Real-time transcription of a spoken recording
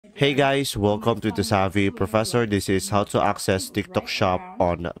Hey guys, welcome to the Savvy Professor. This is how to access TikTok Shop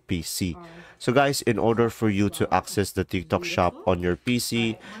on PC. So guys, in order for you to access the TikTok Shop on your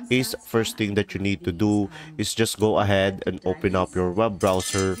PC, is first thing that you need to do is just go ahead and open up your web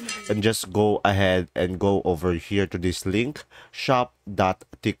browser and just go ahead and go over here to this link,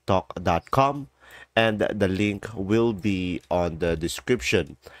 shop.tiktok.com, and the link will be on the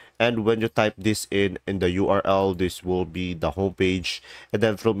description. And when you type this in the URL, this will be the homepage, and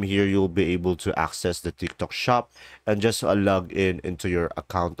then from here you'll be able to access the TikTok shop and just log in into your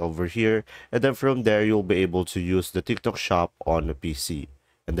account over here, and then from there you'll be able to use the TikTok shop on the PC.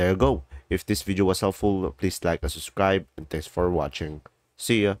 And there you go. If this video was helpful, please like and subscribe, and thanks for watching.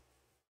 See ya.